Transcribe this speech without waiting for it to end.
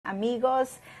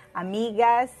amigos,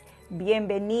 amigas,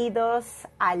 bienvenidos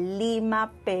a Lima,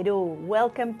 Peru.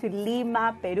 Welcome to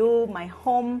Lima, Peru, my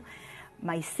home,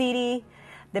 my city,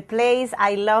 the place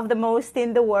I love the most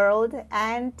in the world.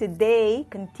 And today,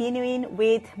 continuing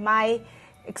with my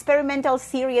experimental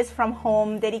series from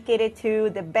home dedicated to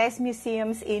the best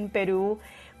museums in Peru,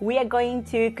 we are going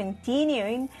to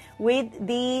continue with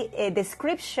the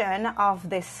description of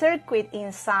the circuit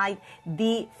inside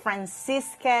the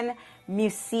Franciscan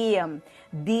Museum,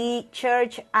 the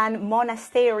church and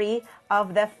monastery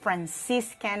of the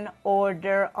Franciscan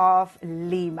Order of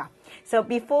Lima. So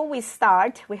before we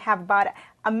start, we have about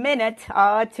a minute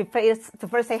to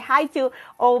first say hi to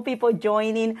all people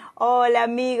joining. Hola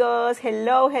amigos,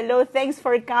 hello, thanks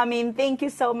for coming. Thank you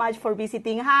so much for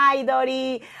visiting. Hi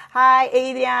Dori, hi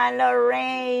Adrian,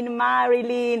 Lorraine,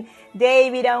 Marilyn,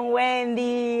 David and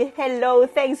Wendy. Hello,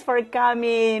 thanks for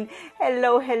coming.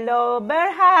 Hello,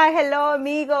 Berja, hello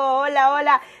amigo,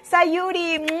 hola.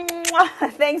 Sayuri,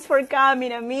 thanks for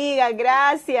coming amiga,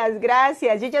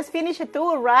 gracias. You just finished a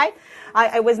tour, right?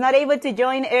 I was not able to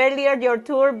join earlier your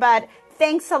tour, but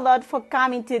thanks a lot for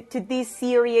coming to this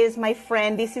series, my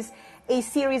friend. This is a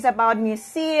series about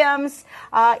museums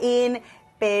in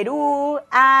Peru,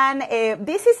 and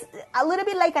this is a little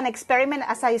bit like an experiment,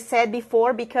 as I said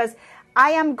before, because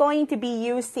I am going to be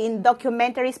using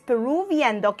documentaries,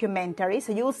 Peruvian documentaries.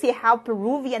 So you'll see how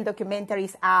Peruvian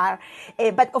documentaries are.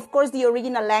 But of course, the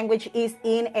original language is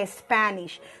in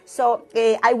Spanish. So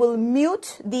I will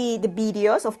mute the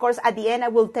videos. Of course, at the end, I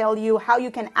will tell you how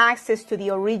you can access to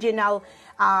the original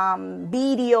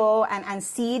video and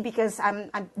see it, because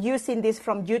I'm using this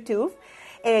from YouTube.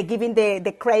 Giving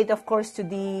the credit, of course, to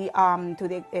the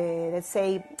let's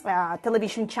say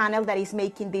television channel that is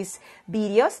making these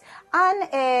videos,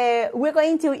 and we're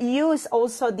going to use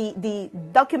also the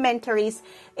documentaries,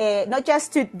 not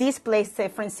just to this place, the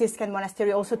Franciscan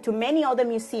Monastery, also to many other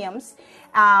museums,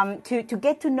 to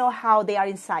get to know how they are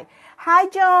inside. Hi,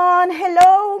 John.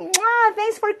 Hello.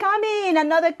 Thanks for coming.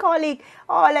 Another colleague.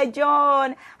 Hola,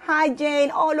 John. Hi,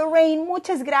 Jane. Oh, Lorraine.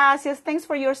 Muchas gracias. Thanks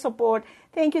for your support.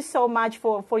 Thank you so much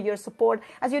for your support.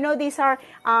 As you know, these are,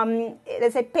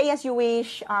 let's say,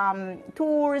 pay-as-you-wish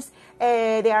tours.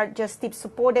 They are just tip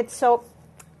supported. So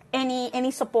any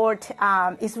support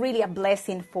is really a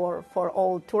blessing for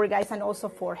all tour guides and also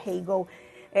for Heygo,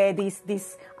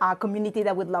 this community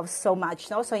that we love so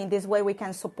much. No? So in this way, we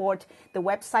can support the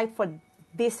website for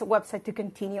this website to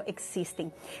continue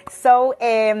existing. So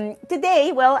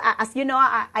today, well, as you know,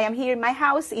 I am here in my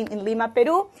house in Lima,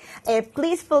 Peru.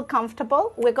 Please feel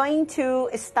comfortable. We're going to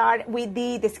start with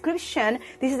the description.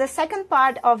 This is the second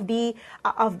part of the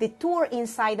tour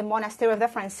inside the Monastery of the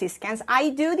Franciscans.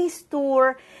 I do this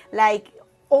tour like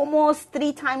almost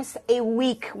 3 times a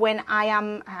week when I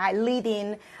am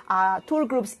leading tour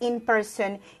groups in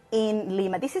person in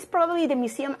Lima. This is probably the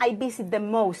museum I visit the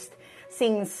most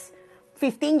since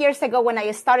 15 years ago when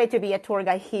I started to be a tour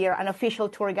guide here, an official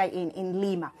tour guide in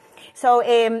Lima. So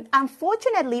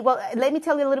unfortunately, well, let me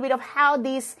tell you a little bit of how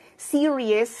this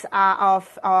series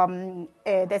of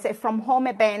let's say from home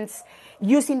events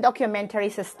using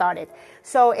documentaries started.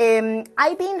 So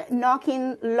I've been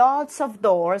knocking lots of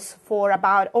doors for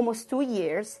about almost 2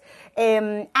 years,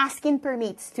 asking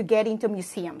permits to get into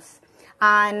museums.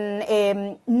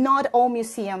 And not all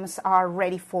museums are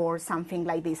ready for something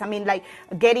like this. I mean, like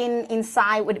getting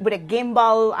inside with a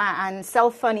gimbal and cell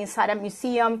phone inside a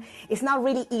museum is not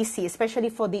really easy,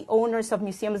 especially for the owners of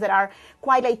museums that are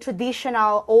quite like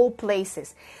traditional old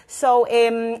places. So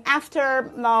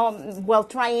after, well,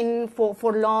 trying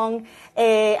for long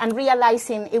and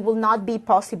realizing it will not be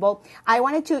possible, I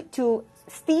wanted to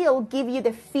still give you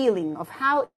the feeling of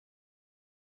how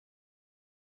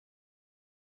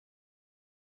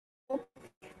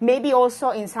maybe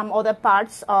also in some other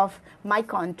parts of my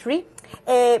country.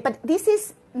 But this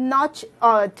is not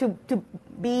to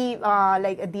be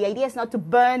like, the idea is not to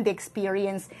burn the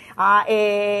experience.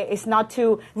 It's not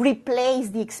to replace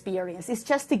the experience. It's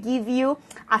just to give you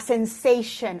a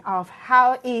sensation of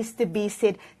how it is to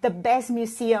visit the best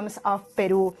museums of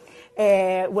Peru.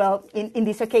 Well, in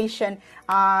this occasion,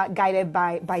 guided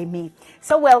by me.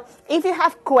 So, well, if you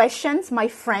have questions, my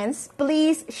friends,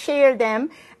 please share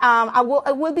them. I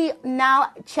will be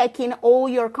now checking all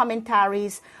your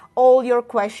commentaries, all your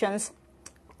questions.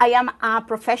 I am a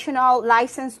professional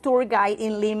licensed tour guide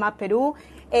in Lima, Peru.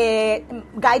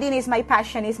 Guiding is my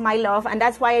passion, is my love, and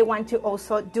that's why I want to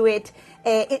also do it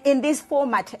in this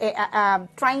format,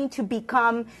 trying to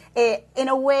become, in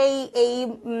a way,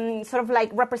 a sort of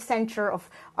like representative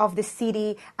of the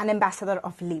city, an ambassador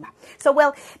of Lima. So,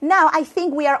 well, now I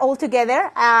think we are all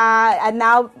together, and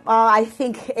now I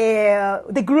think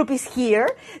the group is here.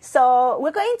 So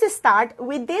we're going to start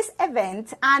with this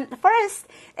event, and first,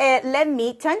 let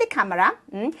me turn the camera,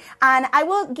 and I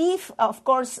will give, of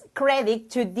course, credit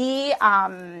to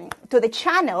the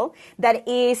channel that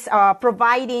is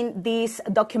providing this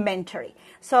documentary.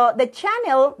 So the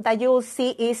channel that you will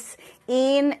see is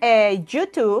in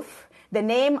YouTube. The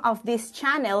name of this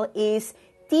channel is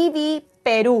TV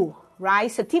Peru, right?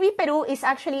 So TV Peru is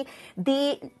actually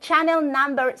the channel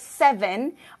number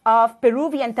 7 of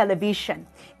Peruvian television.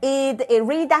 It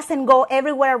really doesn't go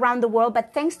everywhere around the world,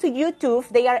 but thanks to YouTube,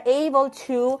 they are able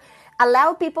to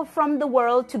allow people from the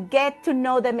world to get to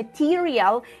know the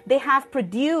material they have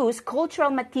produced, cultural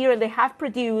material they have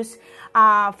produced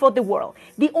for the world.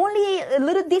 The only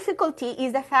little difficulty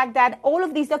is the fact that all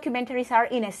of these documentaries are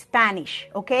in Spanish,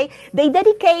 okay? They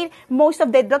dedicate most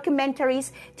of the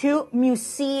documentaries to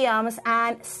museums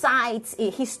and sites,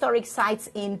 historic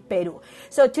sites in Peru.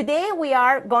 So today we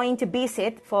are going to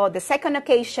visit, for the second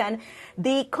occasion,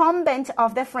 the convent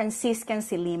of the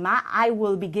Franciscans in Lima. I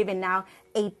will be giving now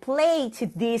a play to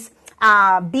this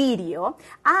video,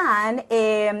 and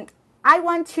I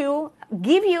want to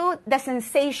give you the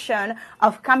sensation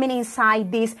of coming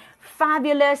inside this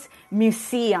fabulous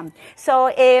museum. So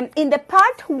in the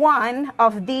part 1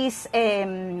 of this,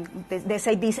 this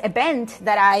event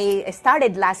that I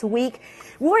started last week,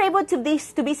 we were able to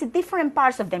visit different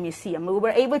parts of the museum. We were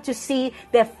able to see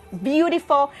the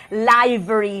beautiful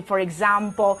library, for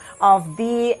example, of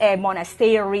the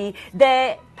monastery,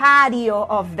 the patio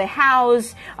of the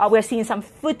house. We're seeing some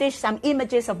footage, some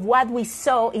images of what we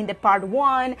saw in the part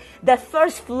 1, the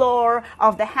first floor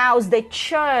of the house, the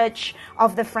church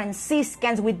of the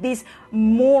Franciscans with this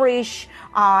Moorish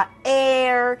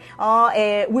air.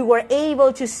 We were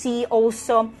able to see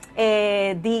also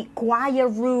the choir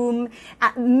room,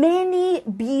 many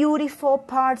beautiful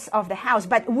parts of the house.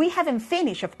 But we haven't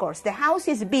finished, of course. The house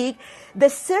is big. The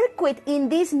circuit in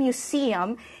this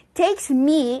museum takes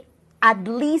me at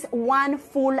least 1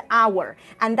 full hour,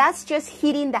 and that's just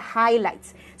hitting the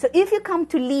highlights. So if you come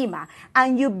to Lima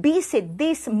and you visit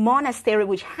this monastery,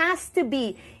 which has to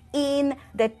be in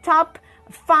the top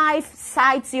 5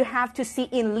 sites you have to see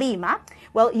in Lima,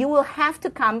 well, you will have to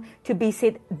come to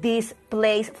visit this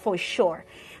place for sure.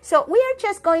 So we are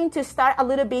just going to start a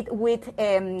little bit with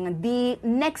the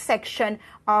next section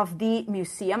of the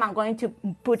museum. I'm going to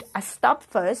put a stop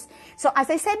first. So as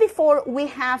I said before, we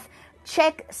have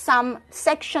checked some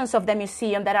sections of the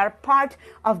museum that are part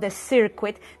of the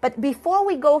circuit. But before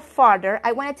we go further,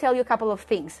 I want to tell you a couple of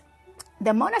things.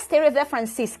 The monastery of the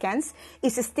Franciscans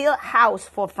is still a house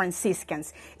for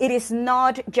Franciscans. It is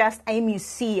not just a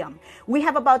museum. We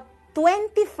have about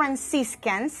 20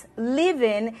 Franciscans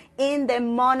living in the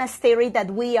monastery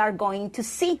that we are going to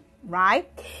see, right?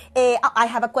 I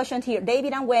have a question here.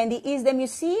 David and Wendy, is the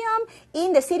museum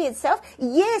in the city itself?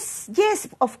 Yes,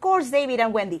 of course, David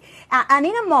and Wendy. And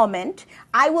in a moment,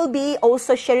 I will be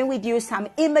also sharing with you some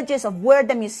images of where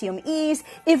the museum is.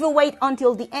 If you wait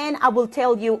until the end, I will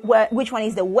tell you which one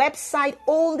is the website,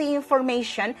 all the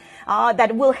information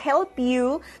that will help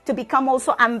you to become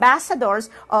also ambassadors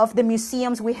of the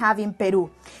museums we have in Peru.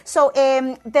 So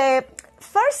the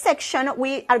first section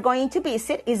we are going to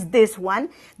visit is this one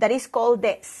that is called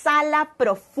the Sala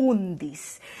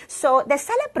Profundis. So the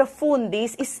Sala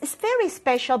Profundis is very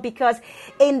special because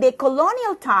in the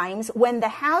colonial times, when the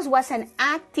house was an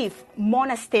active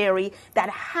monastery that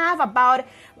have about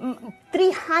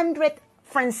 300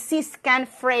 Franciscan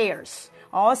friars.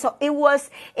 Also, it was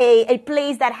a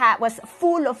place that was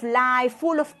full of life,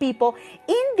 full of people.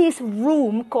 In this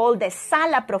room called the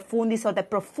Sala Profundis, or the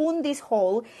Profundis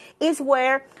Hall, is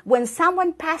where when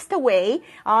someone passed away,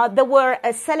 there were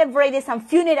celebrated some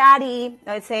funerary,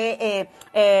 let's say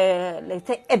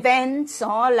events,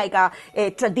 like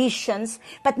traditions.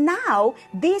 But now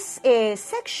this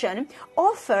section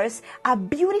offers a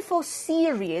beautiful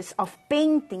series of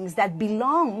paintings that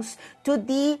belongs to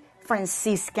the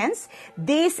Franciscans.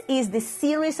 This is the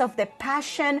series of the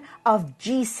Passion of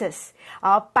Jesus,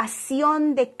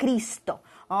 Pasión de Cristo.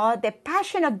 The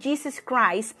Passion of Jesus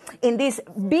Christ in these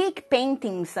big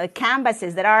paintings,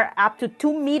 canvases that are up to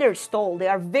 2 meters tall. They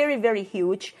are very, very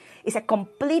huge. It's a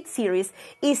complete series.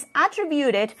 Is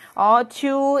attributed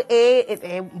to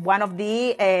one of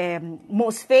the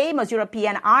most famous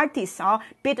European artists,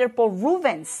 Peter Paul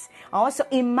Rubens. So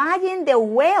imagine the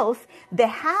wealth the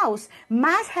house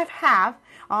must have had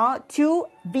to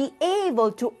be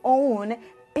able to own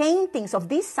paintings of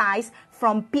this size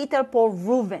from Peter Paul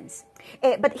Rubens.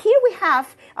 But here we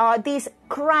have these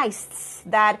Christs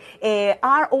that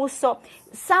are also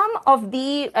some of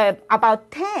the,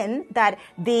 about 10 that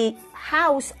the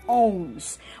house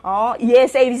owns.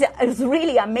 Yes, it's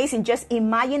really amazing. Just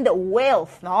imagine the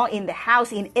wealth in the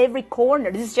house, in every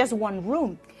corner. This is just one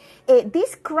room.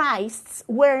 These Christs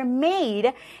were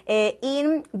made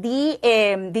in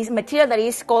this material that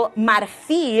is called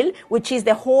marfil, which is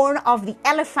the horn of the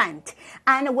elephant,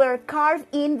 and were carved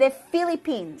in the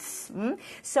Philippines.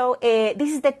 So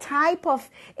this is the type of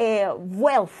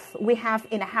wealth we have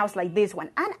in a house like this one.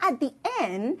 And at the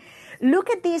end, look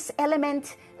at this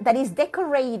element that is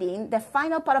decorating the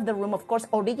final part of the room. Of course,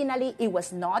 originally it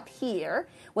was not here.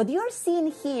 What you're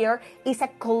seeing here is a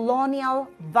colonial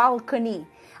balcony.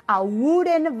 A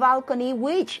wooden balcony,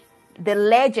 which the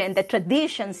legend, the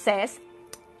tradition says,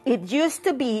 it used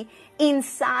to be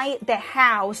inside the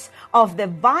house of the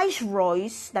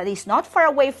viceroys that is not far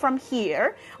away from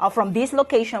here, or from this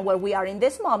location where we are in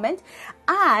this moment,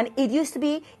 and it used to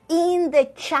be in the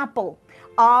chapel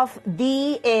of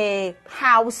the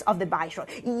house of the viceroy.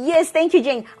 Yes, thank you,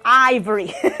 Jane. Ivory.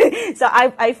 So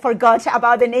I forgot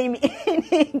about the name in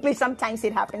English. Sometimes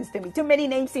it happens to me. Too many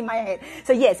names in my head.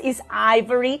 So yes, it's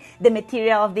ivory, the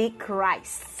material of the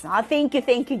Christ. Thank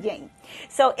you, Jane.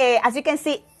 So as you can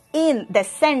see, in the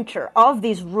center of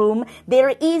this room, there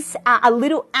is a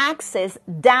little access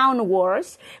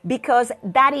downwards, because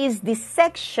that is the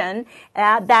section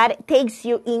that takes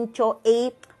you into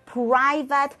a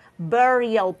private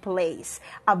burial place,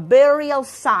 a burial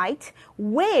site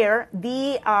where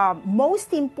the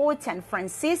most important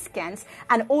Franciscans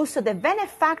and also the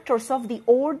benefactors of the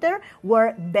order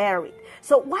were buried.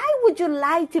 So why would you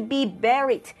like to be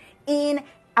buried in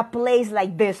a place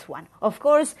like this one? Of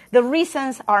course, the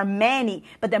reasons are many,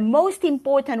 but the most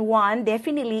important one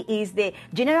definitely is the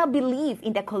general belief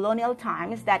in the colonial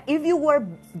times that if you were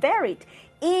buried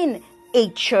in a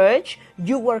church,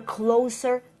 you were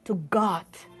closer to God,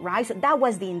 right? So that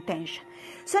was the intention.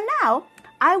 So now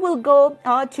I will go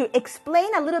to explain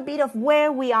a little bit of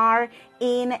where we are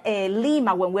in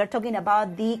Lima when we're talking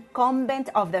about the convent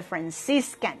of the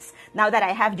Franciscans, now that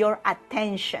I have your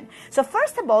attention. So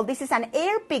first of all, this is an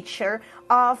air picture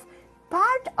of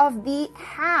part of the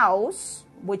house,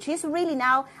 which is really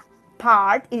now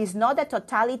part, it is not the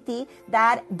totality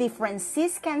that the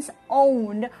Franciscans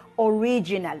owned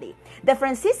originally. The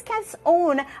Franciscans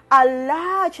owned a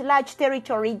large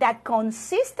territory that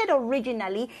consisted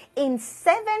originally in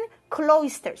 7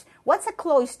 cloisters. What's a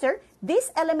cloister?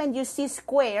 This element you see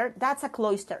square, that's a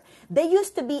cloister. There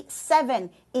used to be 7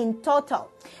 in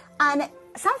total. And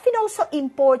something also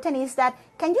important is that,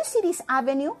 can you see this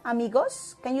avenue,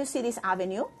 amigos? Can you see this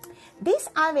avenue? This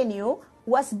avenue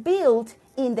was built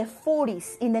in the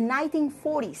 40s, in the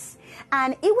 1940s.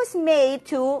 And it was made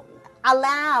to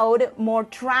allow more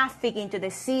traffic into the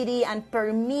city and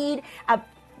permit a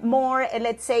more,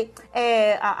 let's say,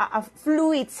 a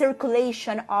fluid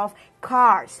circulation of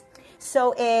cars.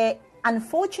 So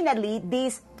unfortunately,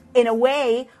 this in a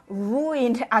way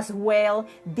ruined as well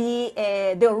the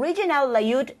original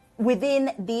layout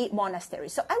within the monastery.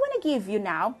 So I want to give you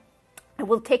now, I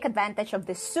will take advantage of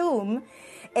the Zoom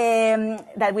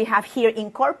that we have here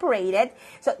incorporated.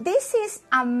 So this is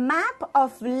a map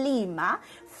of Lima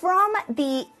from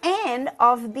the end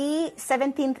of the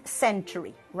 17th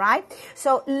century, right?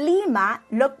 So Lima,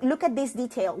 look at this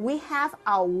detail. We have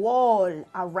a wall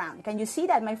around. Can you see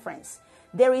that, my friends?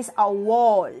 There is a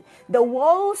wall. The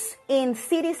walls in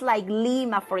cities like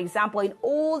Lima, for example, in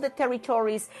all the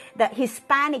territories, the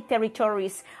Hispanic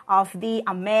territories of the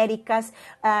Americas,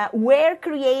 were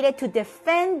created to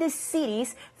defend the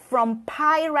cities from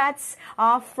pirates,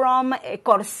 from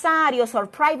corsarios or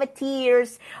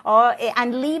privateers,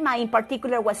 and Lima in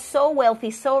particular was so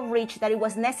wealthy, so rich, that it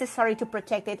was necessary to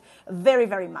protect it very,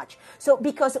 very much. So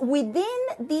because within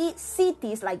the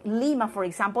cities like Lima, for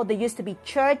example, there used to be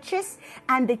churches,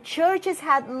 and the churches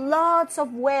had lots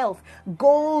of wealth,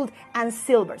 gold and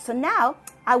silver. So now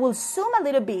I will zoom a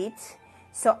little bit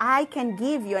so I can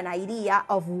give you an idea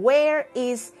of where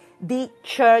is the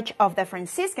Church of the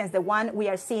Franciscans, the one we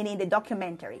are seeing in the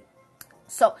documentary.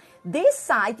 So this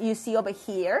site you see over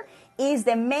here is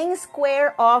the main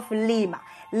square of Lima.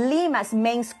 Lima's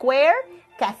main square,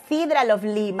 Cathedral of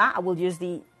Lima. I will use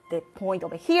the point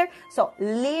over here. So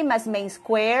Lima's main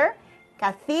square,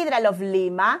 Cathedral of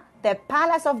Lima, the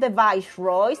Palace of the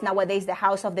Viceroys, nowadays the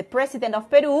House of the President of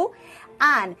Peru,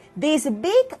 and this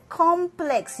big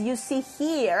complex you see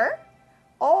here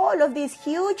all of these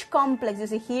huge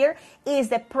complexes here is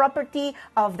the property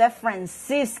of the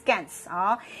Franciscans.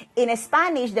 In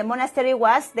Spanish, the monastery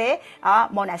was the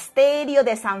Monasterio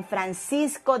de San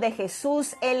Francisco de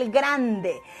Jesús el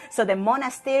Grande. So the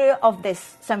monastery of the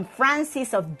San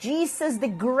Francis of Jesus the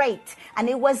Great. And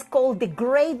it was called the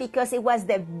Great because it was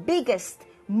the biggest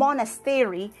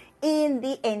monastery in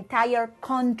the entire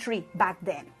country back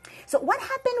then. So what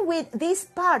happened with this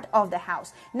part of the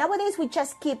house? Nowadays, we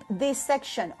just keep this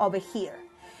section over here.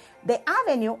 The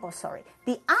avenue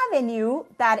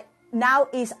that now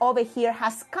is over here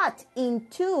has cut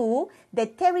into the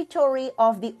territory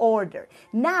of the order.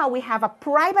 Now we have a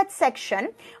private section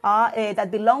that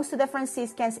belongs to the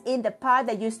Franciscans in the part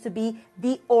that used to be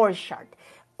the orchard.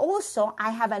 Also,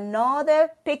 I have another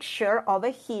picture over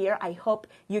here. I hope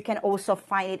you can also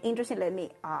find it interesting. Let me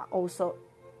also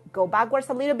go backwards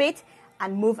a little bit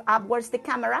and move upwards the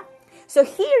camera. So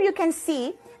here you can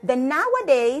see the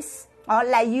nowadays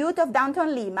La Youth of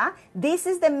downtown Lima. This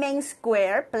is the main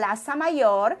square, Plaza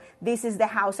Mayor. This is the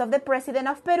house of the President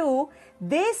of Peru.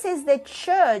 This is the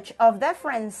church of the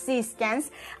Franciscans.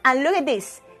 And look at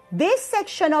this. This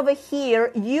section over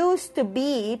here used to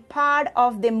be part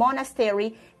of the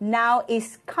monastery, now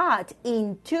is cut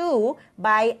in two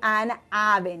by an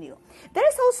avenue. There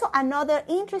is also another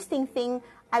interesting thing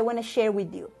I want to share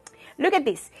with you. Look at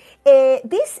this.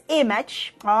 This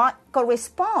image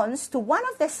corresponds to one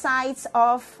of the sides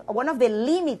of one of the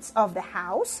limits of the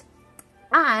house.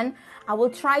 And I will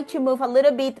try to move a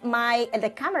little bit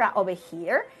the camera over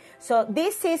here. So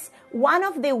this is one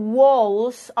of the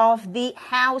walls of the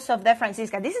house of the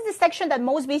Franciscans. This is the section that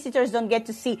most visitors don't get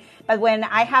to see. But when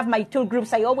I have my tour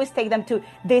groups, I always take them to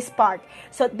this part.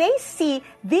 So they see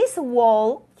this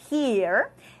wall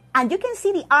here. And you can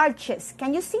see the arches.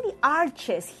 Can you see the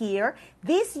arches here?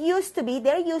 There used to be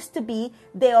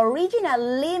the original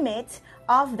limit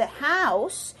of the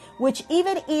house, which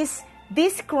even is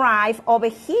described over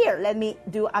here. Let me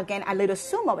do again a little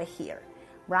zoom over here,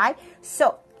 right?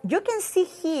 So you can see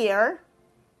here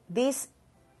these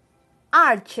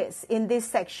arches in this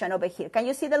section over here. Can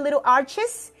you see the little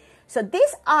arches? So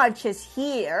these arches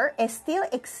here still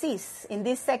exist in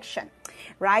this section,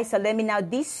 right? So let me now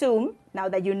de-zoom, now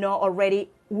that you know already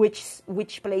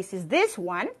which place is this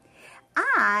one.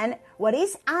 And what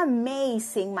is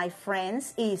amazing, my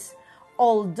friends, is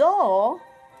although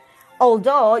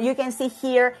you can see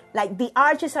here, like the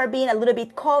arches are being a little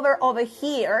bit covered over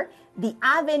here, the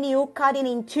avenue cutting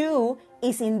in two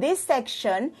is in this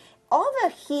section. Over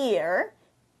here,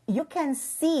 you can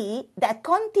see that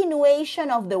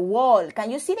continuation of the wall.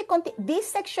 Can you see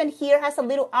this section here has a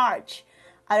little arch.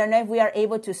 I don't know if we are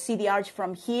able to see the arch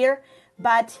from here,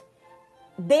 but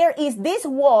this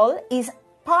wall is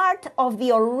part of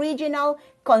the original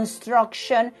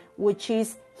construction, which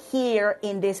is here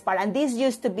in this part. And this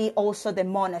used to be also the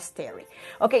monastery.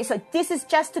 Okay, so this is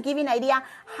just to give you an idea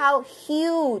how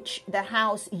huge the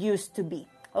house used to be.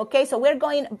 Okay, so we're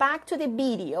going back to the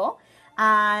video.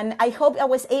 And I hope I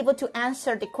was able to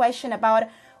answer the question about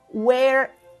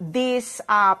where this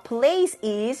place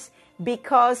is,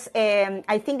 because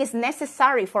I think it's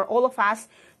necessary for all of us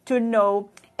to know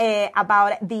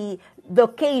about the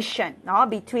location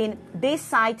between this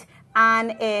site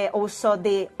and also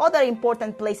the other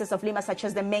important places of Lima, such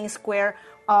as the main square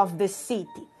of the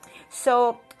city.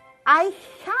 So I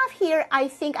have here, I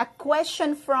think, a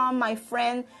question from my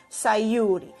friend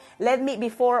Sayuri. Let me,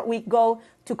 before we go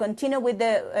to continue with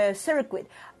the circuit,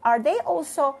 are they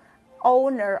also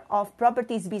owner of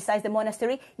properties besides the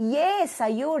monastery? Yes,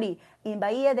 Sayuri. In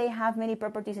Bahia, they have many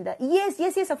properties in that.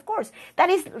 Yes, of course. That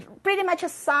is pretty much a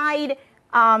side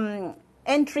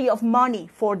entry of money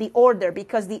for the order,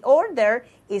 because the order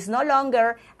is no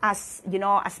longer as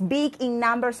big in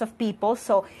numbers of people.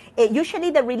 So usually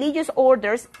the religious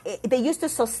orders, they used to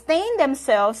sustain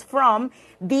themselves from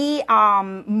the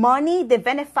money the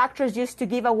benefactors used to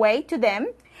give away to them,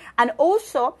 and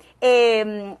also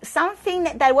something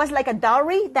that was like a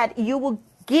dowry that you would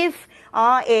give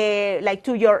like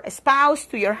to your spouse,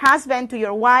 to your husband, to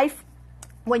your wife,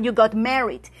 when you got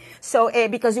married. So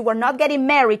because you were not getting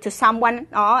married to someone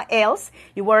else,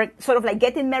 you were sort of like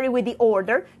getting married with the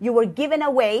order, you were giving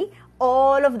away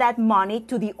all of that money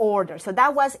to the order. So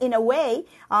that was, in a way,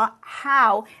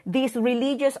 how these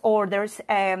religious orders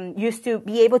used to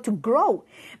be able to grow.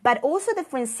 But also the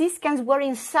Franciscans were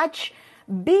in such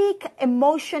big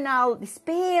emotional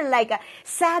despair, like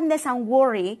sadness and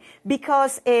worry,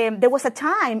 because there was a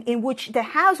time in which the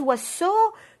house was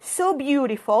so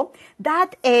beautiful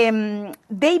that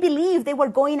they believed they were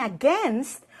going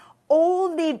against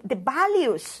all the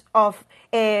values of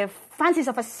Francis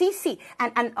of Assisi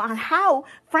and how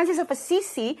Francis of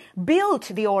Assisi built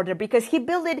the order, because he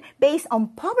built it based on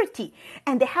poverty,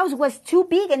 and the house was too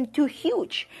big and too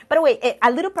huge. By the way,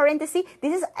 a little parenthesis,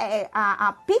 this is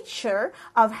a picture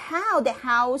of how the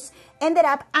house ended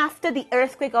up after the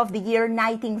earthquake of the year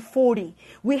 1940.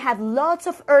 We had lots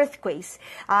of earthquakes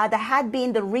that had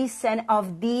been the reason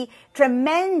of the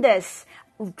tremendous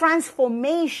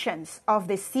transformations of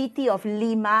the city of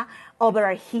Lima over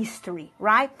our history,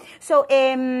 right? So,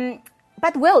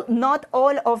 but well, not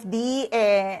all of the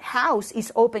house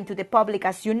is open to the public,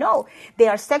 as you know.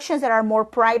 There are sections that are more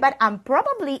private and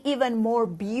probably even more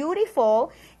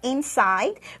beautiful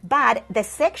inside. But the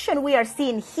section we are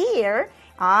seeing here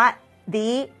are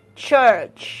the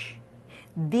church,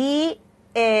 the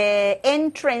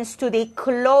entrance to the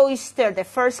cloister, the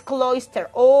first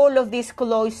cloister, all of this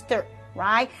cloister,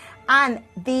 right? And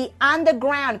the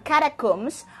underground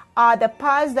catacombs are the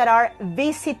parts that are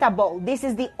visitable. This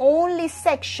is the only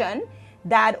section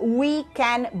that we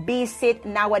can visit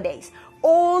nowadays.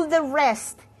 All the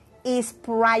rest is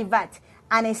private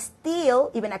and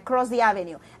still, even across the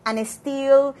avenue, and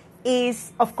still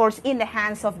is, of course, in the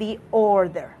hands of the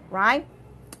order, right?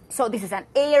 So this is an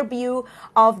air view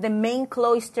of the main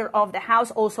cloister of the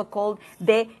house, also called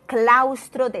the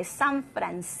Claustro de San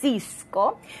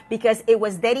Francisco, because it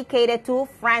was dedicated to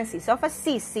Francis of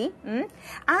Assisi.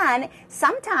 And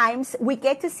sometimes we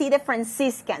get to see the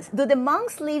Franciscans. Do the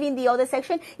monks live in the other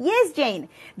section? Yes, Jane.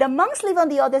 The monks live on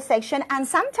the other section, and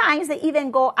sometimes they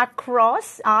even go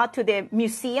across to the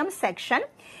museum section.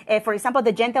 For example,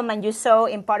 the gentleman you saw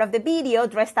in part of the video,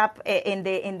 dressed up in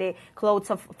the clothes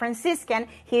of Franciscan,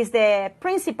 he's the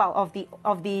principal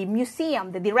of the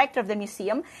museum, the director of the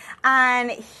museum,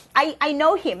 and I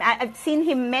know him. I've seen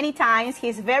him many times.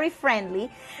 He's very friendly,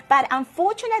 but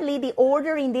unfortunately, the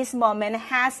order in this moment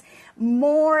has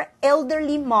more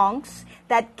elderly monks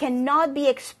that cannot be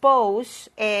exposed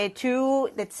to,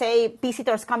 let's say,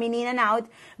 visitors coming in and out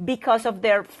because of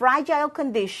their fragile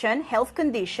condition, health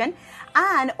condition,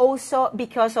 and also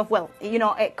because of, well, you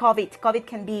know, COVID. COVID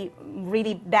can be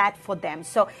really bad for them.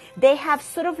 So they have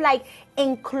sort of like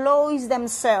enclosed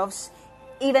themselves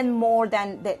even more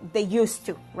than they used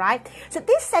to, right? So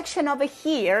this section over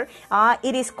here,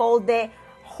 it is called the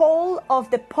Hall of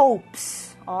the Popes.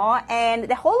 And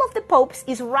the Hall of the Popes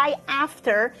is right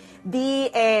after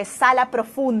the Sala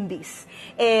Profundis,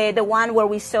 the one where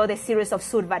we saw the series of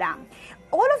Zurbarán.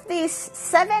 All of these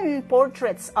 7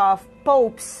 portraits of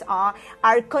popes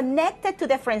are connected to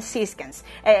the Franciscans.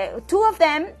 2 of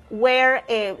them were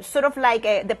sort of like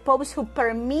the popes who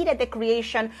permitted the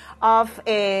creation of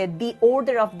the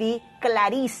order of the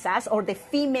Clarissas, or the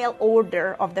female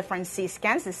order of the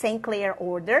Franciscans, the St. Clair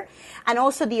order. And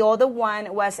also the other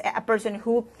one was a person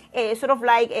who sort of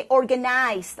like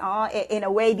organized in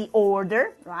a way the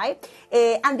order, right?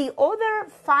 And the other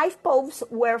 5 popes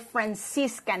were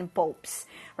Franciscan popes,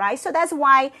 right? So that's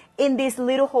why in this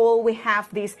little hall we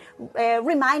have these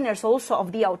reminders also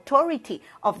of the authority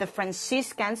of the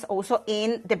Franciscans also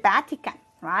in the Vatican,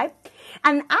 right?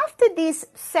 And after this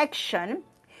section,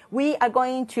 we are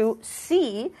going to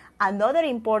see another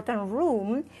important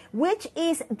room, which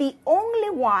is the only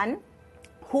one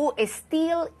who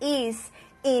still is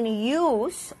in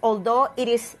use, although it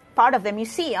is part of the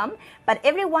museum, but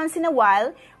every once in a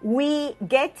while we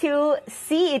get to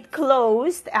see it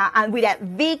closed and with a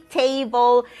big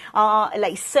table,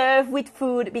 like served with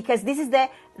food, because this is the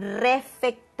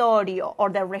refectorio, or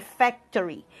the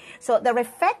refectory. So the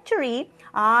refectory,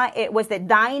 it was the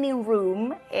dining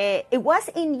room. It was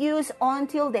in use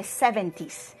until the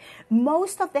 70s.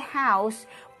 Most of the house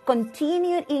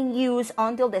continued in use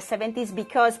until the 70s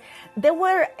because there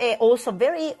were also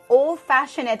very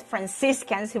old-fashioned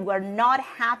Franciscans who were not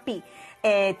happy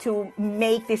to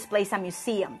make this place a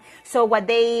museum. So what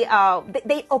they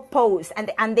opposed,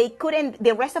 and they couldn't,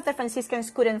 the rest of the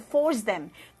Franciscans couldn't force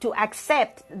them to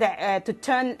accept to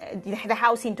turn the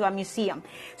house into a museum.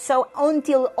 So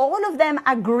until all of them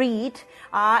agreed,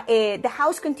 the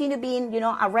house continued being,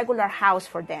 a regular house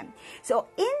for them. So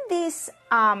in this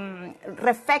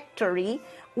refectory,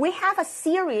 we have a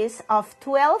series of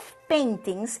 12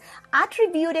 paintings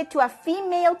attributed to a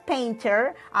female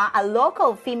painter, a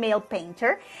local female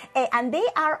painter, and they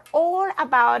are all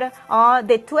about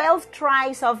the 12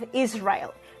 tribes of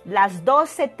Israel, las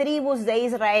 12 tribus de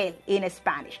Israel in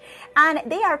Spanish. And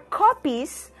they are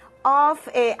copies of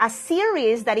a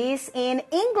series that is in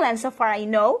England, so far I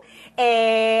know,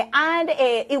 and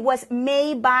it was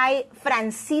made by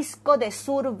Francisco de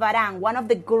Zurbarán, one of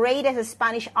the greatest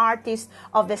Spanish artists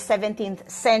of the 17th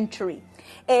century.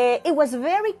 It was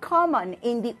very common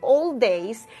in the old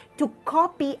days to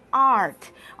copy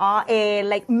art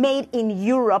like made in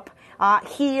Europe,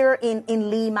 here in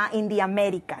Lima, in the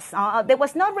Americas. There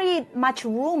was not really much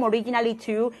room originally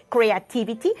to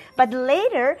creativity, but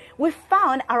later we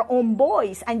found our own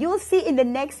voice. And you'll see in the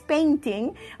next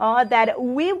painting that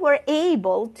we were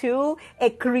able to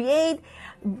create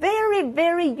very,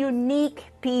 very unique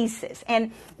pieces.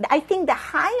 And I think the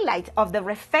highlight of the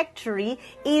refectory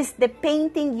is the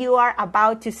painting you are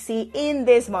about to see in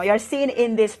this moment. You're seeing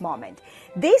in this moment.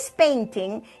 This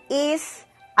painting is,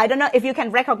 I don't know if you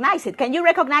can recognize it. Can you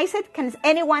recognize it? Can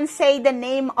anyone say the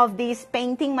name of this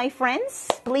painting, my friends?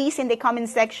 Please, in the comment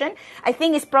section. I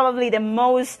think it's probably the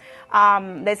most,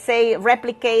 let's say,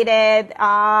 replicated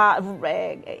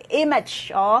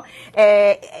image,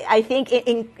 I think,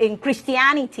 in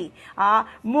Christianity.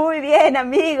 Muy bien,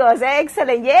 amigos.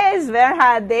 Excellent. Yes,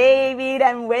 Verha, David,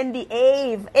 and Wendy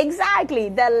Ave. Exactly,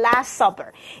 the Last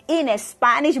Supper. In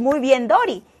Spanish, muy bien,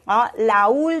 Dori. La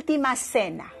Última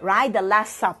Cena, right? The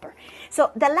Last Supper.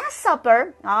 So the Last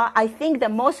Supper, I think the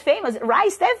most famous, right,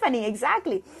 Stephanie?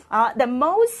 Exactly. The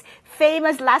most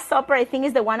famous Last Supper, I think,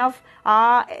 is the one of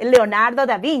Leonardo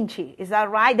da Vinci. Is that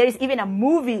right? There is even a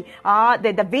movie,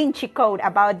 the Da Vinci Code,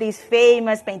 about this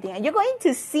famous painting. And you're going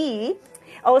to see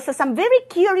also some very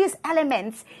curious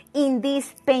elements in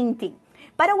this painting.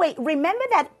 By the way, remember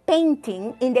that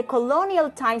painting in the colonial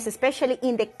times, especially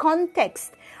in the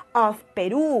context of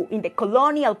Peru, in the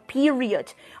colonial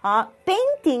period,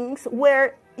 paintings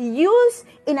were used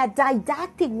in a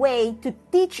didactic way to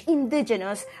teach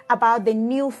indigenous about the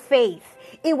new faith.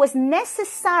 It was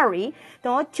necessary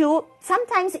to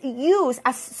sometimes use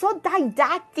a so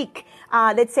didactic,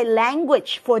 let's say,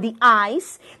 language for the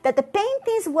eyes, that the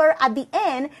paintings were at the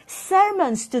end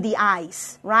sermons to the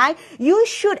eyes, right? You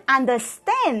should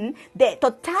understand the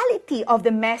totality of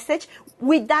the message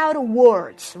without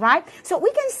words, right? So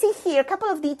we can see here a couple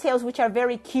of details which are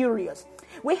very curious.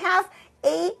 We have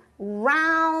a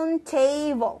round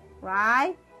table,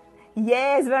 right?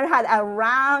 Yes, we had a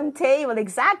round table,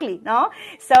 exactly, no?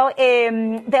 So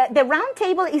the round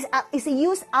table is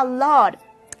used a lot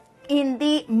in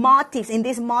the motifs, in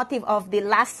this motif of the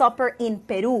Last Supper in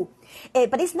Peru.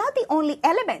 But it's not the only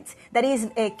element that is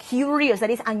curious, that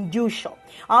is unusual.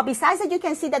 Besides that, you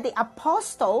can see that the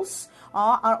apostles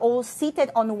are all seated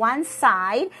on one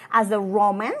side as the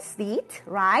Romans did,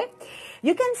 right?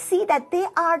 You can see that there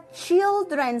are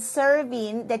children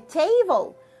serving the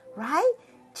table, right?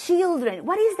 Children.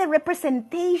 What is the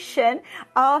representation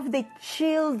of the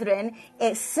children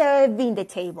serving the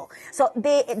table? So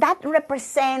that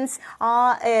represents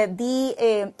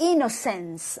the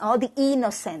innocence, the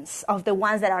innocence of the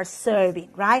ones that are serving,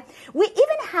 right? We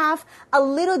even have a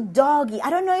little doggy. I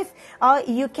don't know if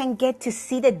you can get to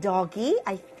see the doggy.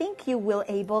 I think you will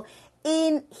able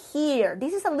in here.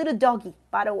 This is a little doggy,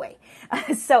 by the way.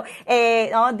 So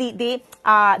the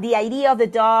idea of the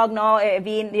dog,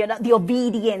 being the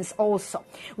obedience also.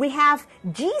 We have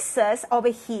Jesus over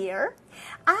here,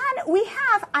 and we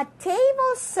have a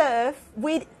table served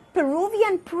with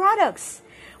Peruvian products.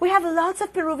 We have lots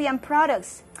of Peruvian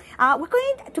products. We're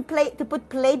going to put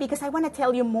play because I want to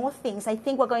tell you more things. I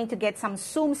think we're going to get some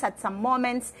zooms at some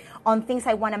moments on things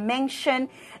I want to mention.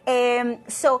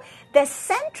 So the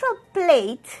central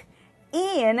plate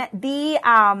in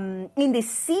the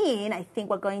scene, I think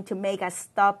we're going to make a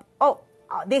stop.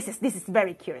 This is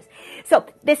very curious. So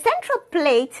the central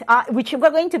plate, which we're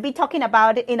going to be talking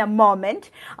about in a moment,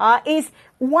 is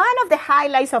one of the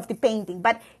highlights of the painting.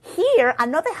 But here,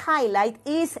 another highlight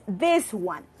is this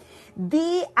one.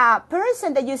 The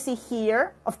person that you see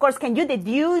here, of course, can you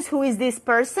deduce who is this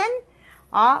person?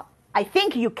 I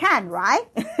think you can, right?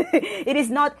 It is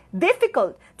not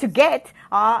difficult to get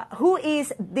who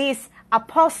is this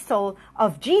apostle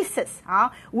of Jesus.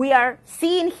 We are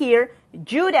seeing here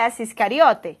Judas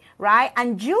Iscariote, right?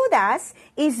 And Judas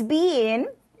is being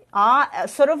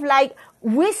sort of like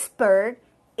whispered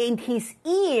in his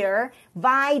ear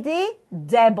by the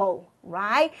devil,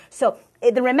 right? So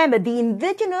remember, the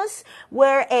indigenous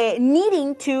were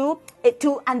needing to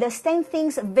understand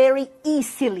things very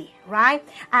easily, right?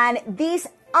 And this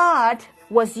art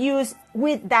was used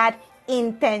with that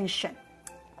intention.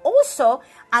 Also,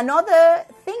 another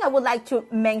thing I would like to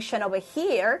mention over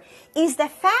here is the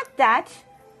fact that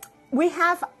we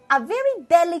have a very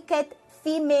delicate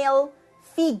female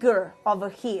figure over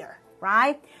here,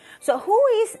 right? So who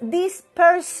is this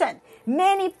person?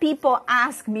 Many people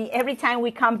ask me every time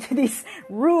we come to this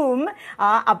room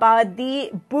about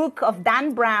the book of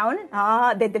Dan Brown,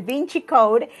 the Da Vinci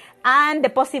Code, and the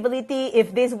possibility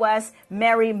if this was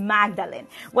Mary Magdalene.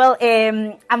 Well,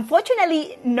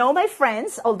 unfortunately, no, my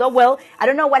friends, although, well, I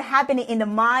don't know what happened in the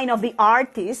mind of the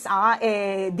artist,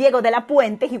 Diego de la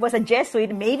Puente. He was a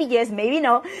Jesuit, maybe yes, maybe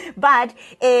no, but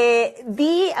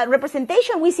the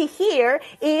representation we see here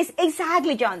is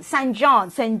exactly Saint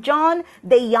John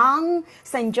the young,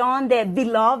 Saint John the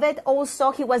beloved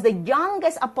also. He was the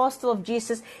youngest apostle of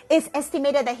Jesus. It's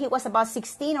estimated that he was about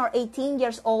 16 or 18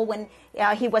 years old when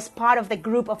he was part of the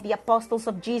group of the apostles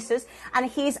of Jesus, and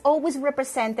he's always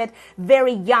represented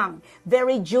very young,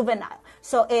 very juvenile.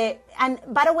 So, and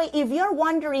by the way, if you're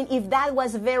wondering if that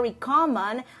was very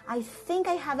common, I think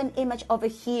I have an image over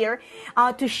here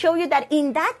to show you that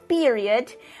in that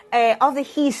period of the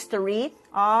history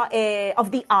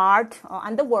of the art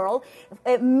and the world,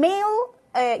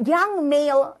 young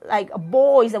male, like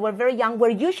boys that were very young, were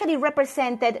usually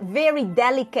represented very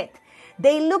delicate.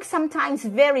 They look sometimes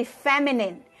very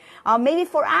feminine. Maybe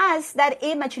for us, that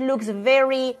image looks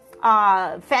very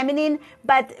feminine,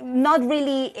 but not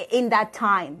really in that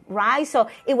time, right? So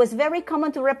it was very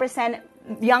common to represent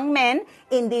young men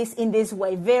in this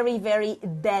way, very, very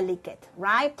delicate,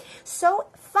 right? So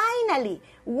finally,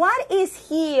 what is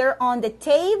here on the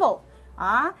table?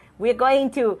 We're going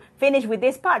to finish with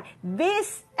this part.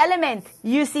 This element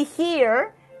you see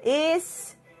here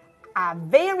is a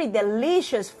very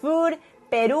delicious food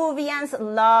Peruvians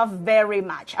love very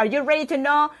much. Are you ready to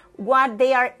know what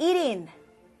they are eating?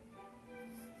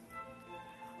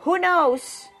 Who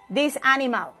knows this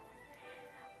animal?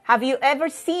 Have you ever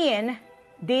seen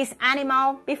this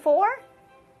animal before?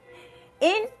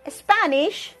 In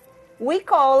Spanish, we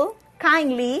call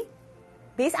kindly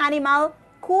this animal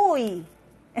cuy.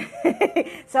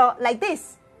 So like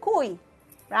this, cuy,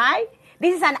 right?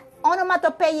 This is an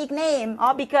onomatopoeic name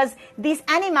because this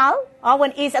animal,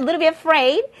 when he's a little bit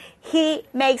afraid, he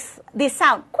makes this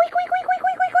sound. Cuy, cuy, cuy, cuy,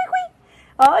 cuy, cuy, cuy,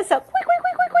 cuy. So cuy, cuy,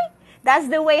 cuy, cuy, cuy. That's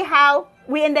the way how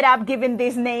we ended up giving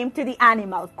this name to the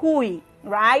animal, cuy,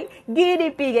 right?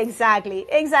 Guinea pig, exactly,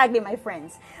 my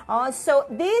friends. So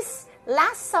this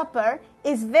Last Supper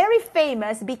is very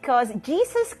famous because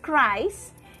Jesus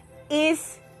Christ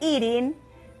is eating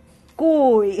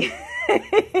cuy.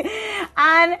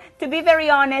 And to be very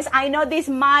honest, I know this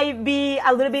might be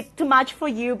a little bit too much for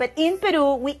you, but in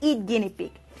Peru, we eat guinea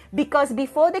pig. Because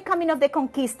before the coming of the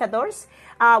conquistadors,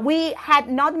 we had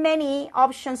not many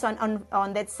options on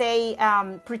let's say,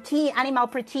 protein, animal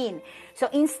protein. So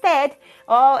instead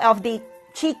of the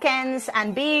chickens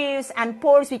and beefs and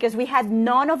porks, because we had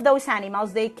none of those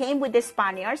animals, they came with the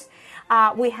Spaniards.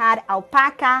 We had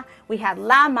alpaca, we had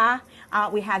llama,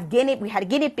 we had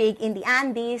guinea pig in the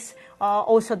Andes.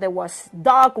 Also there was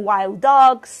wild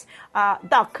dogs,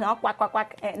 duck, no, quack, quack,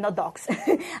 quack, no dogs.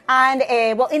 And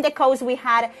well, in the coast we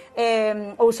had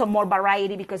also more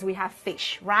variety because we have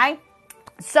fish, right?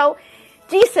 So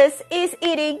Jesus is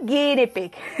eating guinea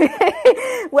pig.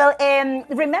 Well,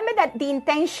 remember that the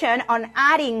intention on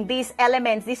adding these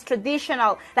elements, these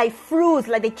traditional, like fruits,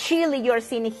 like the chili you're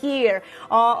seeing here,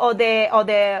 or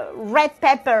the red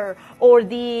pepper, or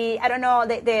the, I don't know,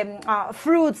 the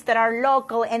fruits that are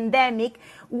local, endemic,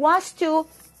 was to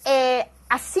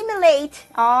assimilate,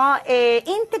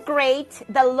 integrate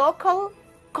the local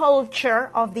culture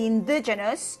of the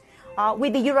indigenous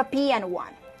with the European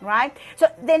one. Right? So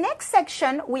the next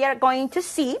section we are going to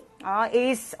see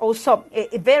is also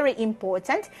very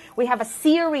important. We have a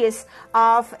series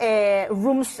of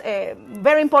rooms,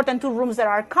 very important 2 rooms that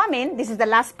are coming. This is the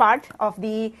last part of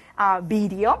the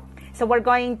video. So we're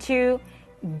going to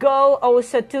go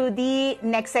also to the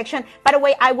next section. By the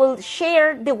way, I will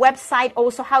share the website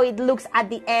also, how it looks at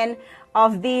the end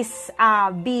of this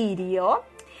video.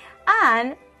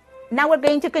 And now we're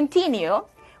going to continue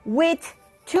with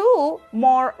 2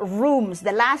 more rooms,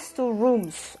 the last 2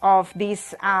 rooms of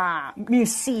this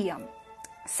museum.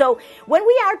 So when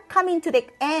we are coming to the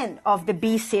end of the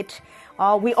visit,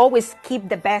 we always keep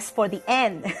the best for the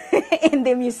end in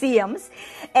the museums.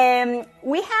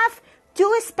 We have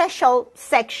 2 special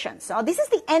sections. This is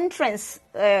the entrance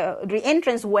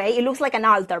way. It looks like an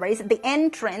altar, right? It's the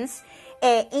entrance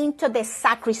into the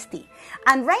sacristy.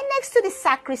 And right next to the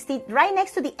sacristy, right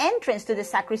next to the entrance to the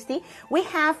sacristy, we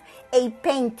have a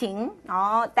painting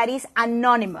that is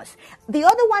anonymous. The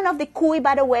other one of the cuy,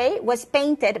 by the way, was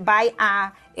painted by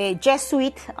a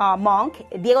Jesuit monk,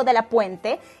 Diego de la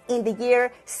Puente, in the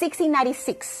year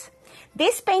 1696.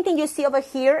 This painting you see over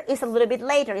here is a little bit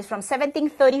later. It's from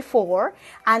 1734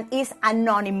 and is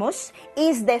anonymous.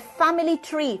 Is the family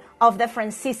tree of the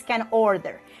Franciscan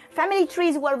order. Family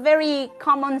trees were very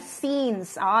common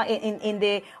scenes in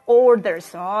the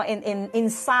orders,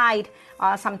 inside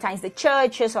sometimes the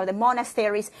churches or the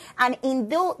monasteries. And in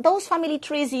those family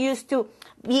trees, you used to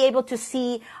be able to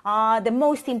see the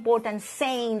most important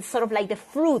saints, sort of like the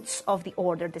fruits of the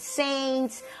order. The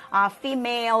saints,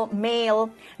 female,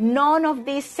 male. None of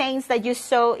these saints that you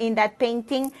saw in that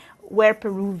painting were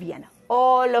Peruvian.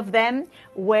 All of them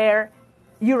were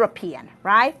European,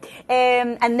 right?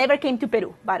 And never came to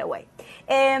Peru, by the way.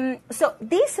 So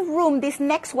this room, this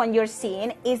next one you're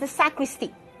seeing, is the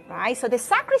sacristy, right? So the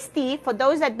sacristy, for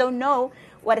those that don't know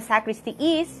what a sacristy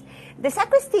is, the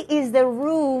sacristy is the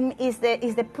room, is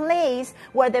the place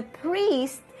where the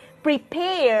priest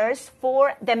prepares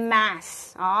for the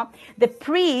mass. The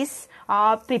priest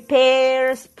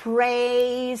prepares,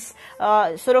 prays,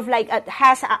 sort of like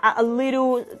has a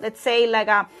little, let's say, like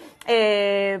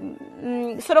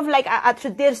sort of like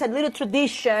there's a little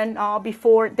tradition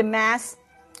before the mass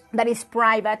that is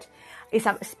private. It's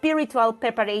a spiritual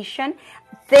preparation.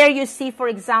 There you see, for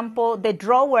example, the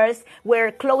drawers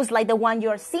where clothes like the one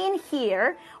you're seeing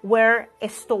here were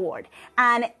stored.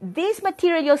 And this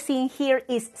material you're seeing here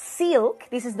is silk.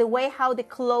 This is the way how the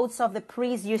clothes of the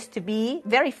priests used to be.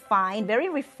 Very fine, very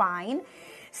refined.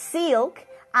 Silk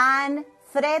and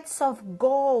threads of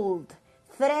gold.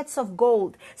 Threads of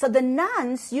gold. So the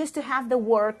nuns used to have the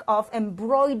work of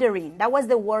embroidering. That was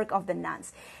the work of the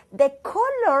nuns. The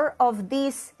color of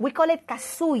this, we call it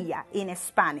casulla in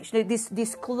Spanish,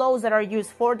 these clothes that are used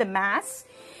for the mass.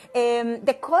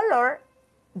 The color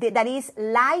that is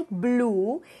light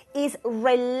blue is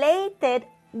related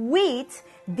with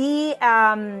the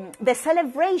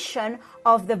celebration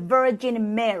of the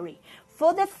Virgin Mary.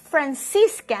 For the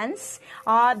Franciscans,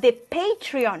 the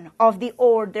patron of the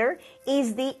order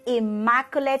is the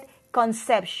Immaculate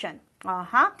Conception.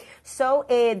 So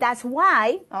that's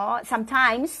why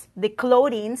sometimes the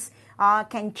clothings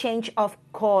can change of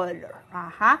color.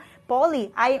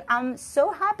 Polly, I am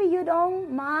so happy you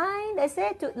don't mind. I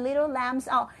said to little lambs.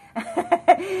 Oh,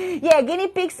 yeah, guinea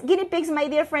pigs, my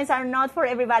dear friends, are not for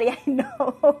everybody. I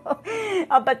know.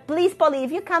 But please, Polly,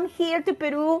 if you come here to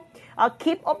Peru,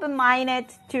 keep open-minded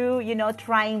to,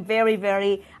 trying very,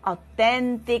 very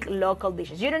authentic local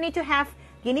dishes. You don't need to have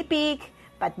guinea pig,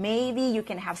 but maybe you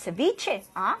can have ceviche,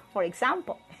 for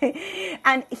example.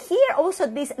 And here also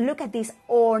look at this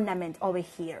ornament over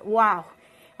here. Wow.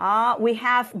 We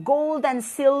have gold and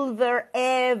silver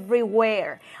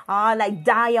everywhere, like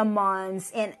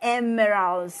diamonds and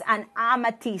emeralds and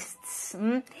amethysts.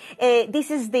 This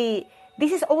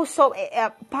is also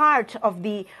a part of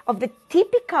the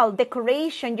typical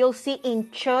decoration you'll see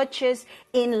in churches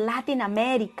in Latin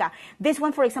America. This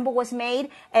one, for example, was made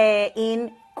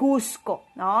in Cusco.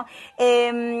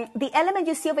 The element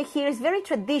you see over here is very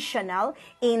traditional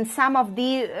in some of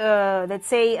the, let's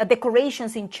say,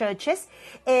 decorations in churches.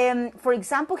 For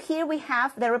example, here we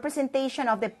have the representation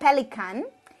of the pelican.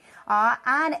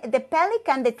 And the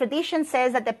pelican, the tradition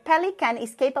says that the pelican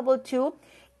is capable to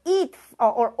eat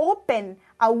or open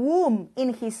a womb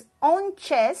in his own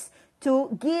chest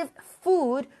to give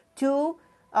food to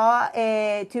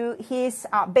his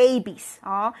babies.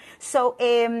 So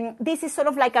this is sort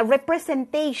of like a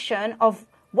representation of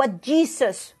what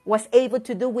Jesus was able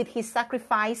to do with his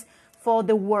sacrifice for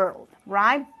the world,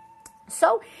 right?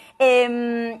 So,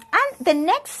 and the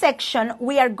next section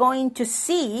we are going to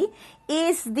see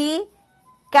is the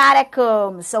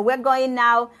catacombs. So we're going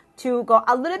now to go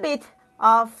a little bit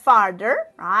farther,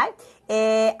 right?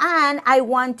 And I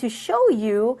want to show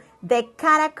you the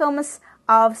catacombs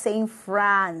of St.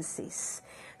 Francis.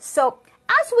 So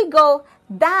as we go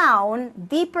down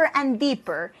deeper and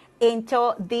deeper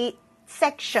into the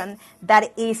section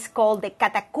that is called the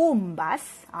catacumbas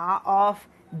of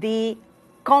the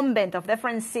convent of the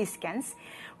Franciscans,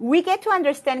 we get to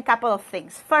understand a couple of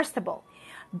things. First of all,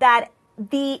 that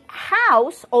the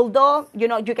house, although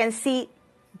you can see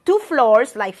 2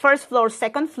 floors, like first floor,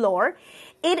 second floor,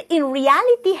 it in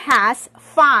reality has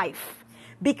 5.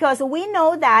 Because we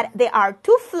know that there are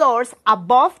 2 floors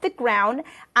above the ground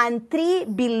and 3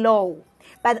 below.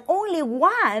 But only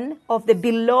one of the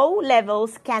below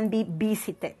levels can be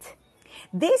visited.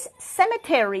 This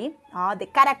cemetery, the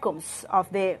catacombs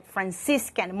of the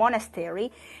Franciscan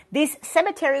monastery, this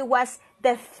cemetery was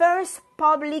the first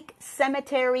public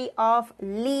cemetery of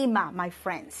Lima, my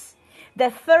friends. The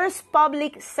first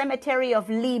public cemetery of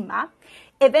Lima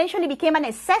eventually became a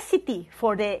necessity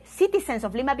for the citizens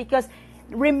of Lima because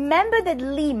remember that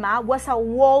Lima was a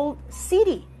walled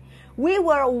city. We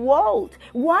were walled.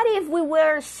 What if we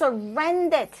were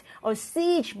surrounded or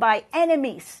sieged by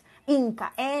enemies?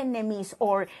 Inca enemies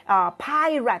or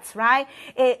pirates, right?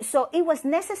 So it was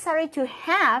necessary to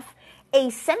have a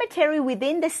cemetery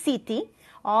within the city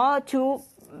to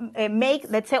make,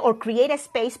 let's say, or create a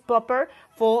space proper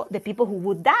for the people who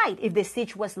would die. If the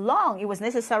siege was long, it was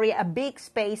necessary a big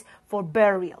space for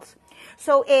burials.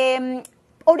 So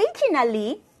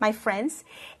originally, my friends,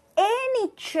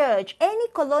 any church, any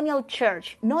colonial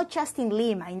church, not just in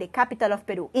Lima, in the capital of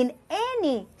Peru, in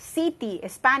any city, a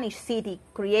Spanish city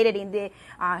created in the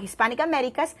Hispanic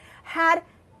Americas, had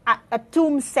a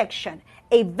tomb section,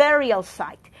 a burial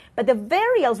site. But the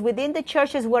burials within the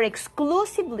churches were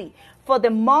exclusively for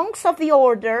the monks of the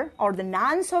order or the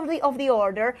nuns of the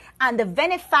order and the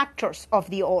benefactors of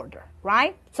the order,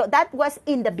 right? So that was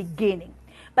in the beginning.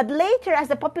 But later, as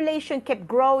the population kept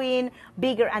growing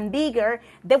bigger and bigger,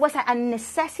 there was a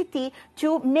necessity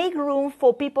to make room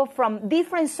for people from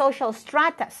different social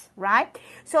stratas, right?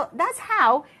 So that's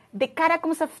how the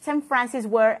catacombs of St. Francis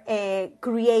were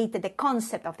created, the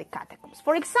concept of the catacombs.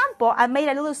 For example, I made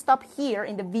a little stop here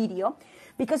in the video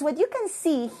because what you can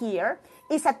see here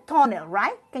is a tunnel,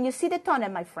 right? Can you see the tunnel,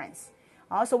 my friends?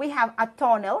 So we have a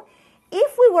tunnel.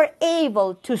 If we were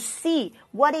able to see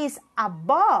what is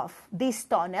above this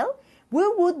tunnel, we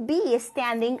would be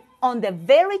standing on the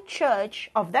very church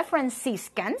of the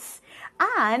Franciscans,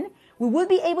 and we would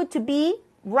be able to be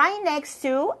right next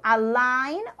to a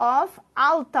line of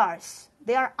altars.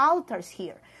 There are altars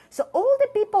here. So all the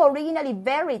people originally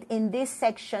buried in these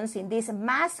sections, in these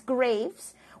mass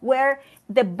graves, were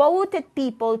devoted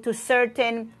people to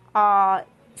certain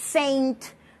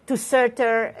saint, to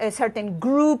a certain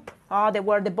group. They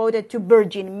were devoted to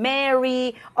Virgin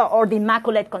Mary or the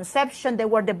Immaculate Conception. They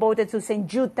were devoted to St.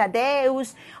 Jude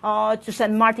Thaddeus, to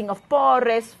St. Martin of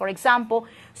Porres, for example.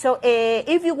 So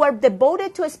if you were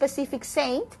devoted to a specific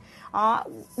saint,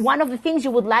 one of the things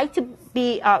you would like to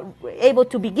be able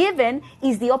to be given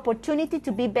is the opportunity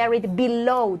to be buried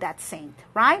below that saint,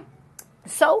 right?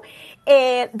 So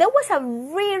there was a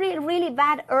really, really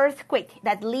bad earthquake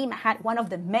that Lima had, one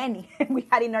of the many we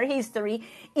had in our history,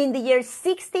 in the year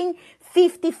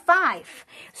 1655.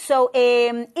 So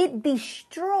it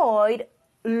destroyed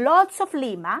lots of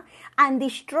Lima and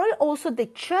destroyed also the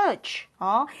church.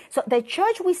 So the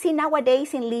church we see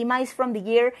nowadays in Lima is from the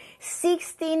year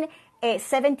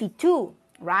 1672.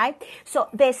 Right? So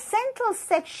the central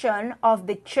section of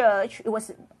the church, it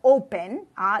was open,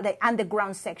 the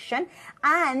underground section,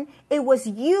 and it was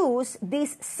used,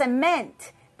 this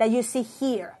cement that you see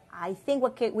here. I think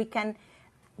we can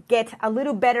get a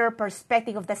little better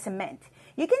perspective of the cement.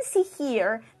 You can see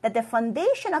here that the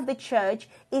foundation of the church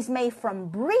is made from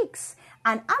bricks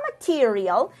and a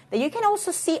material that you can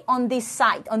also see on this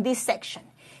side, on this section.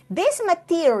 This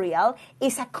material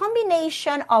is a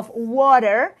combination of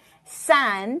water,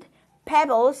 sand,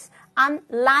 pebbles, and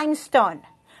limestone,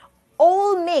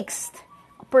 all mixed,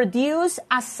 produce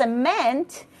a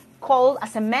cement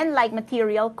like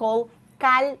material called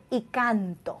cal y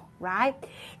canto, right?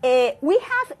 We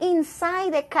have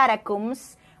inside the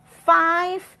catacombs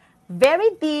 5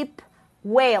 very deep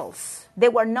wells. They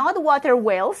were not water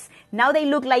wells. Now they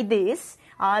look like this.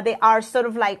 They are sort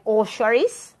of like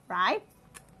ossuaries, right?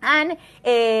 And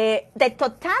the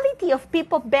totality of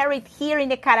people buried here in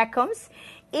the catacombs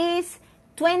is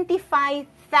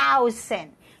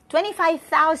 25,000.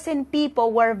 25,000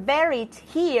 people were buried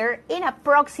here in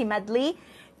approximately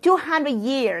 200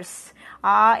 years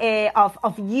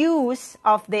of use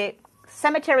of the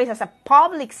cemeteries as a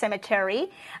public cemetery,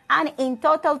 and in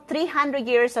total 300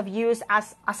 years of use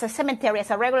as a cemetery, as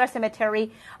a regular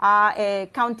cemetery,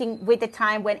 counting with the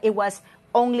time when it was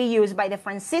only used by the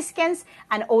Franciscans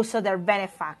and also their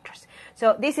benefactors.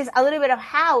 So this is a little bit of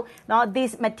how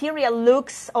this material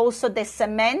looks. Also the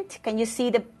cement, can you see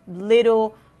the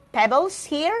little pebbles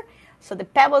here? So the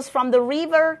pebbles from the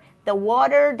river, the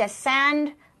water, the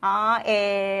sand,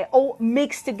 all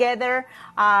mixed together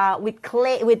with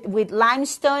clay, with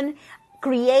limestone,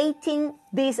 creating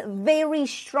this very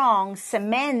strong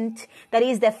cement that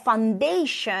is the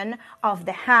foundation of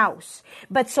the house.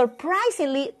 But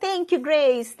surprisingly, thank you,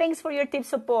 Grace. Thanks for your tip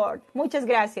support. Muchas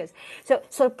gracias. So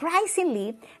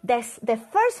surprisingly, the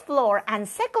first floor and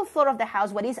second floor of the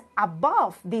house, what is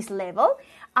above this level,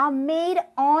 are made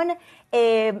on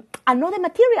another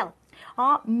material,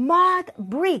 mud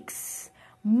bricks.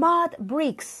 Mud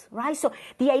bricks, right? So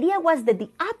the idea was that the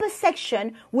upper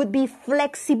section would be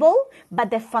flexible,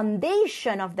 but the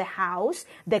foundation of the house,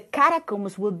 the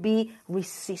catacombs, would be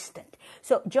resistant.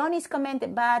 So John is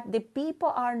commenting, but the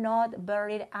people are not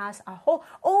buried as a whole.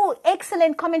 Oh,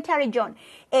 excellent commentary, John.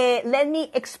 Let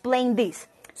me explain this.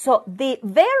 So the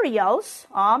burials,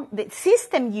 the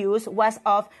system used was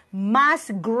of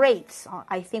mass graves.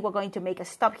 I think we're going to make a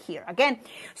stop here again.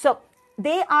 So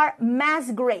they are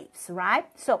mass graves, right?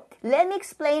 So let me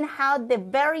explain how the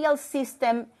burial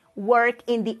system worked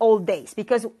in the old days,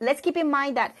 because let's keep in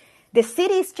mind that the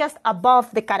city is just above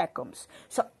the catacombs.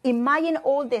 So imagine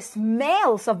all the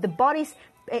smells of the bodies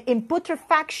in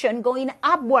putrefaction going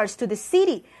upwards to the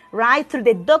city, right? Through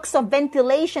the ducts of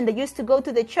ventilation that used to go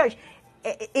to the church.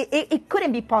 It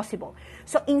couldn't be possible.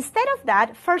 So instead of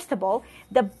that, first of all,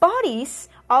 the bodies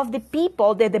of the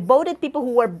people, the devoted people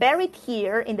who were buried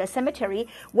here in the cemetery,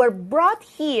 were brought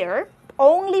here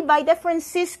only by the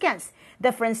Franciscans.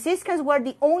 The Franciscans were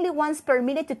the only ones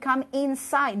permitted to come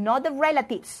inside, not the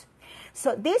relatives.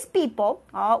 So these people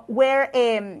were,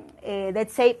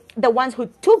 let's say, the ones who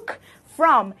took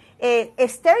from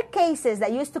staircases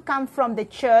that used to come from the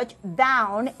church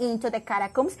down into the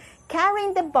catacombs,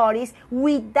 carrying the bodies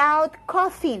without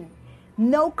coffin.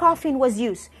 No coffin was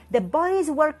used. The bodies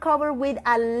were covered with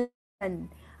a linen,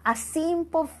 a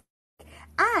simple,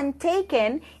 and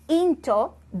taken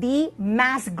into the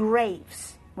mass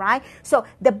graves, right? So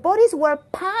the bodies were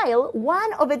piled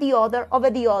one over the other, over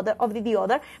the other, over the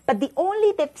other, but the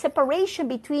separation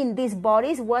between these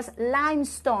bodies was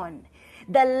limestone.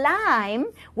 The lime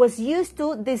was used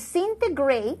to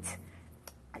disintegrate.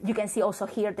 You can see also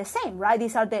here the same, right?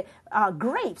 These are the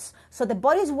graves. So the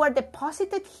bodies were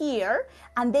deposited here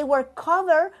and they were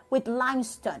covered with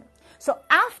limestone. So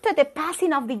after the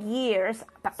passing of the years,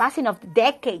 the passing of the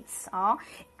decades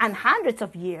and hundreds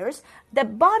of years, the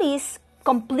bodies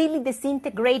completely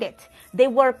disintegrated. They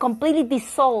were completely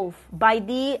dissolved by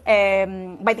the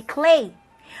clay.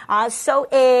 So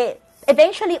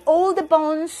eventually all the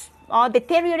bones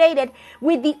deteriorated,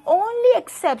 with the only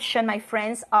exception, my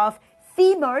friends, of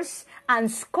femurs and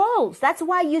skulls. That's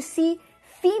why you see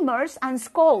femurs and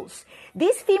skulls.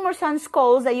 These femurs and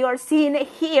skulls that you are seeing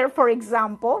here, for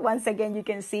example, once again, you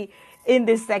can see in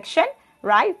this section,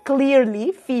 right?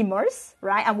 Clearly femurs,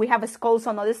 right? And we have skulls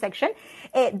on another section.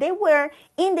 They were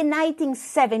in the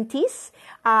 1970s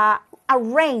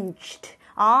arranged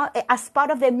as part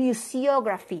of the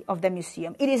museography of the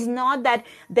museum. It is not that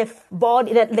the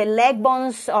body, the leg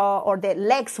bones or the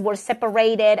legs were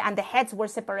separated and the heads were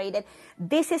separated.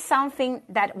 This is something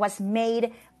that was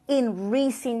made in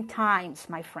recent times,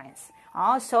 my friends.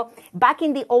 So back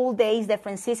in the old days, the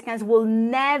Franciscans will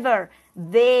never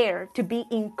dare to be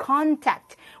in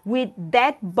contact with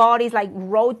dead bodies, like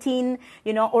rotting,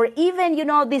 or even,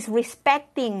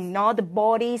 disrespecting, the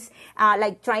bodies,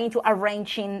 like trying to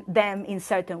arranging them in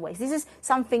certain ways. This is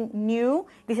something new.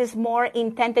 This is more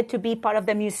intended to be part of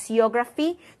the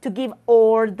museography, to give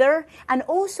order. And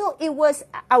also it was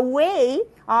a way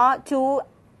to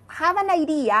have an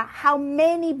idea how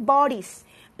many bodies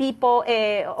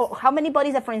how many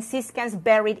bodies the Franciscans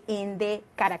buried in the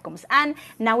catacombs. And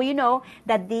now you know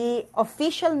that the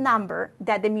official number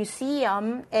that the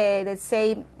museum, let's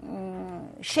say,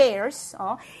 shares,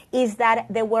 is that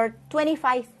there were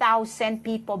 25,000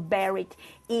 people buried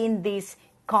in this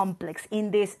complex, in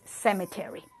this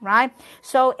cemetery, right?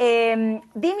 So the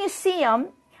museum,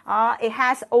 it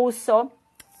has also,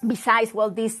 besides,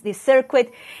 well, this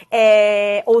circuit,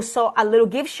 also a little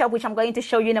gift shop, which I'm going to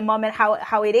show you in a moment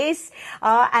how it is.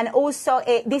 And also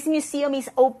this museum is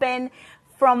open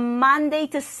from Monday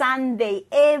to Sunday,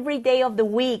 every day of the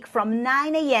week, from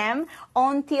 9 a.m.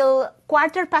 until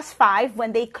 5:15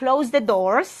 when they close the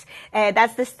doors.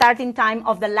 That's the starting time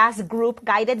of the last group,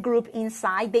 guided group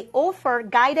inside. They offer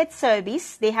guided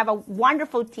service. They have a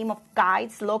wonderful team of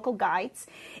guides, local guides,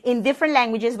 in different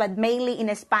languages, but mainly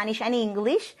in Spanish and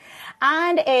English.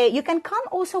 And you can come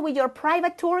also with your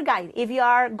private tour guide. If you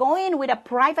are going with a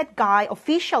private guide,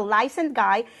 official licensed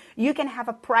guide, you can have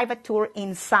a private tour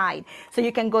inside. So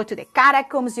you can go to the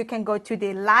catacombs, you can go to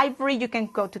the library, you can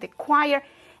go to the choir.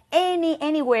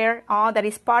 Anywhere that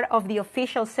is part of the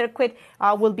official circuit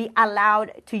will be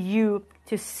allowed to you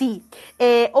to see.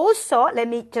 Also, let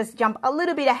me just jump a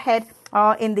little bit ahead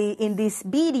in this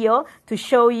video to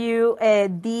show you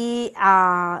the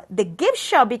gift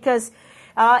shop, because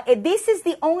this is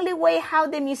the only way how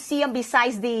the museum,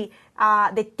 besides the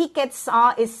tickets,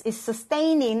 is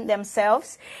sustaining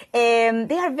themselves.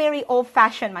 They are very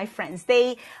old-fashioned, my friends.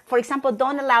 They, for example,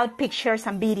 don't allow pictures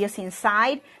and videos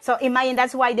inside. So imagine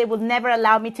that's why they would never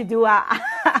allow me to do a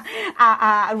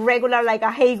regular, like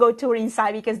a Heygo tour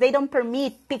inside, because they don't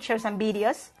permit pictures and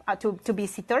videos to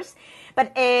visitors.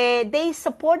 But they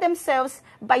support themselves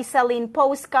by selling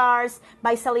postcards,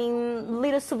 by selling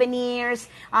little souvenirs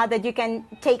that you can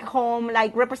take home,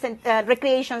 like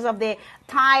recreations of the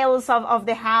tiles of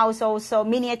the house also,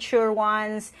 miniature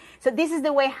ones. So this is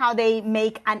the way how they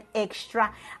make an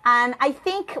extra. And I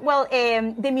think, well,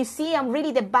 the museum,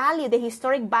 really the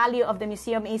historic value of the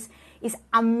museum is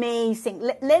amazing.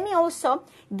 Let me also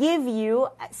give you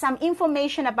some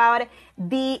information about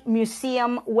the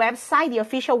museum website, the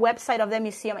official website of the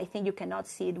museum. I think you cannot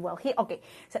see it well here. Okay,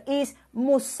 so it's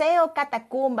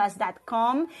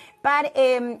museocatacumbas.com, but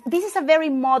this is a very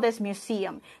modest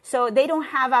museum. So they don't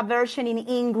have a version in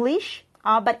English.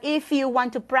 But if you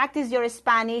want to practice your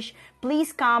Spanish,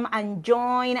 please come and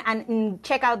join and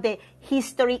check out the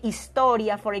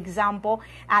Historia, for example.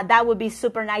 That would be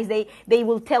super nice. They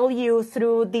will tell you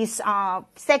through this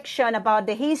section about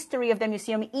the history of the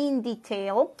museum in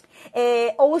detail.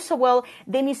 Also, well,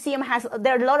 the museum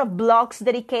there are a lot of blogs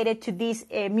dedicated to this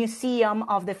museum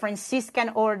of the Franciscan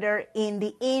order in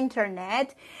the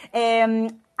internet.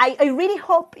 I really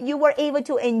hope you were able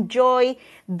to enjoy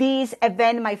this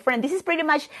event, my friend. This is pretty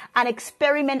much an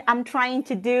experiment I'm trying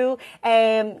to do,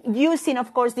 using,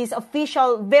 of course, this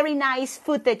official, very nice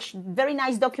footage, very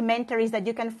nice documentaries that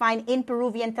you can find in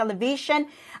Peruvian television.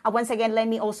 Once again, let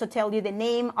me also tell you the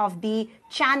name of the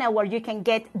channel where you can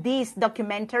get this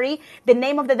documentary. The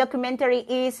name of the documentary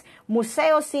is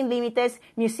Museos Sin Límites,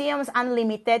 Museums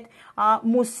Unlimited,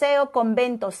 Museo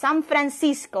Convento San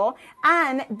Francisco,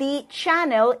 and the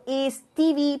channel is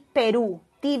TV Peru.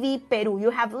 You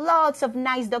have lots of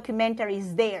nice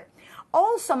documentaries there.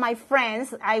 Also, my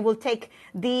friends, I will take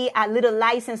the little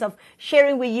license of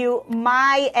sharing with you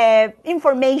my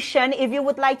information. If you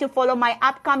would like to follow my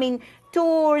upcoming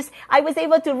tours, I was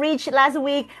able to reach last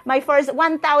week my first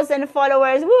 1,000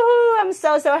 followers. Woohoo! I'm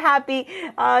so happy.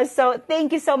 So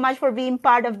thank you so much for being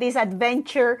part of this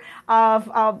adventure of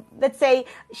let's say,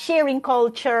 sharing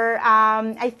culture.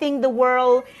 I think the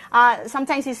world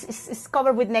sometimes is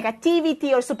covered with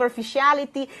negativity or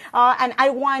superficiality, and I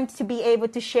want to be able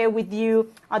to share with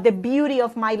you the beauty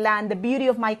of my land, the beauty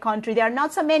of my country. There are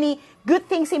not so many good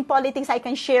things in politics I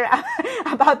can share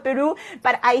about Peru,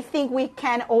 but I think we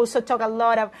can also talk a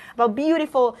lot about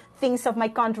beautiful things of my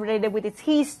country related with its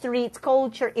history, its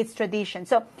culture, its tradition.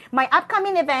 So my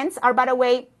upcoming events are, by the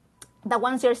way, the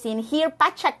ones you're seeing here.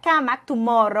 Pachacamac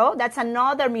tomorrow. That's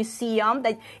another museum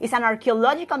that is an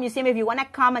archaeological museum. If you want to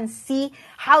come and see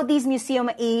how this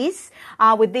museum is,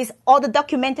 with all the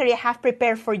documentary I have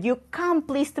prepared for you, come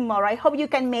please tomorrow. I hope you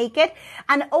can make it.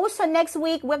 And also next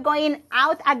week, we're going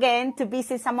out again to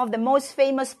visit some of the most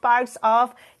famous parks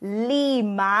of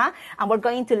Lima. And we're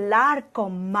going to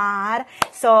Larcomar.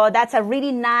 So that's a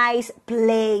really nice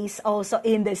place also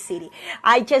in the city.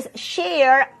 I just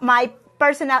share my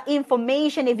personal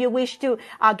information if you wish to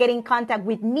get in contact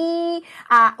with me.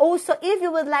 Also, if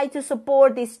you would like to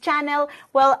support this channel,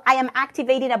 well, I am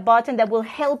activating a button that will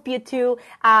help you to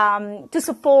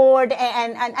support.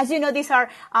 And as you know, these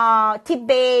are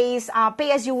tip-based,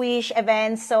 pay-as-you-wish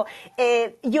events. So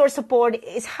your support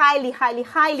is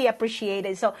highly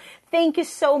appreciated. So thank you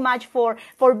so much for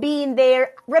being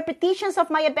there. Repetitions of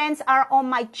my events are on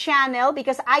my channel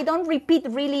because I don't repeat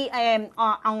really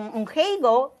on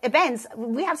Heygo events.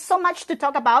 We have so much to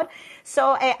talk about.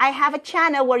 So I have a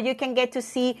channel where you can get to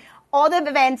see all the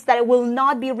events that I will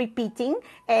not be repeating.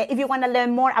 If you want to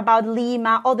learn more about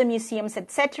Lima, all the museums,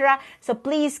 etc. So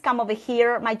please come over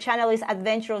here. My channel is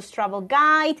Adventurous Travel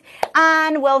Guide.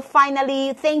 And well,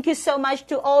 finally, thank you so much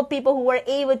to all people who were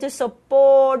able to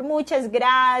support. Muchas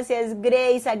gracias.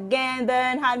 Grace again,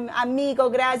 Ben, amigo,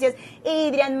 gracias.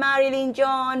 Adrian, Marilyn,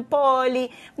 John,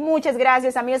 Polly. Muchas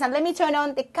gracias, amigos. And let me turn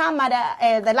on the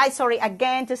camera, the light, sorry,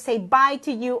 again to say bye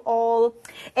to you all.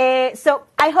 So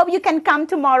I hope you can come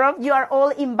tomorrow. You are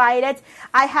all invited.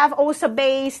 I have also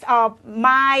based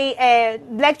my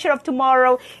lecture of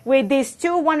tomorrow with these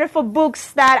two wonderful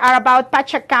books that are about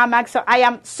Pachacamac. So I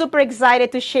am super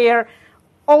excited to share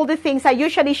all the things I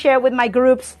usually share with my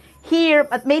groups here,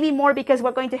 but maybe more because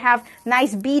we're going to have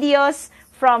nice videos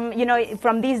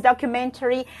from this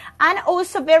documentary. And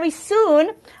also very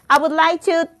soon, I would like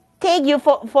to take you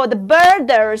for the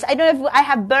birders. I don't know if I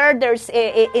have birders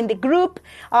in the group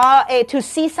to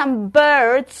see some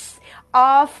birds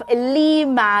of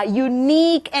Lima,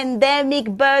 unique endemic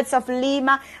birds of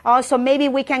Lima. So maybe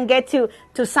we can get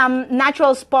to some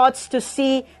natural spots to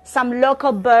see some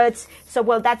local birds. So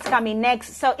well, that's coming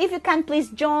next. So if you can, please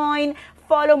join,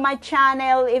 follow my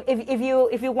channel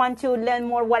if you want to learn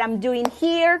more what I'm doing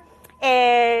here.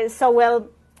 So well,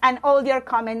 and all your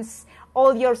comments,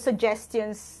 all your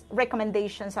suggestions,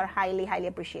 recommendations are highly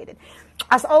appreciated.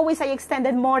 As always, I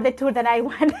extended more the tour than I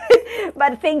wanted,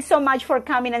 but thanks so much for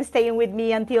coming and staying with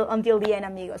me until the end,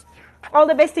 amigos. All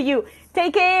the best to you.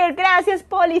 Take care. Gracias,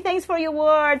 Polly. Thanks for your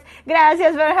words.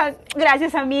 Gracias, Berja.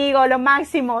 Gracias, amigo. Lo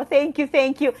máximo. Thank you,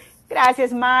 thank you.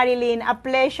 Gracias, Marilyn. A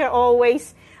pleasure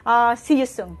always. See you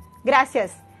soon.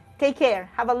 Gracias. Take care.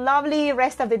 Have a lovely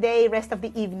rest of the day, rest of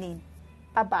the evening.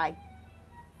 Bye-bye.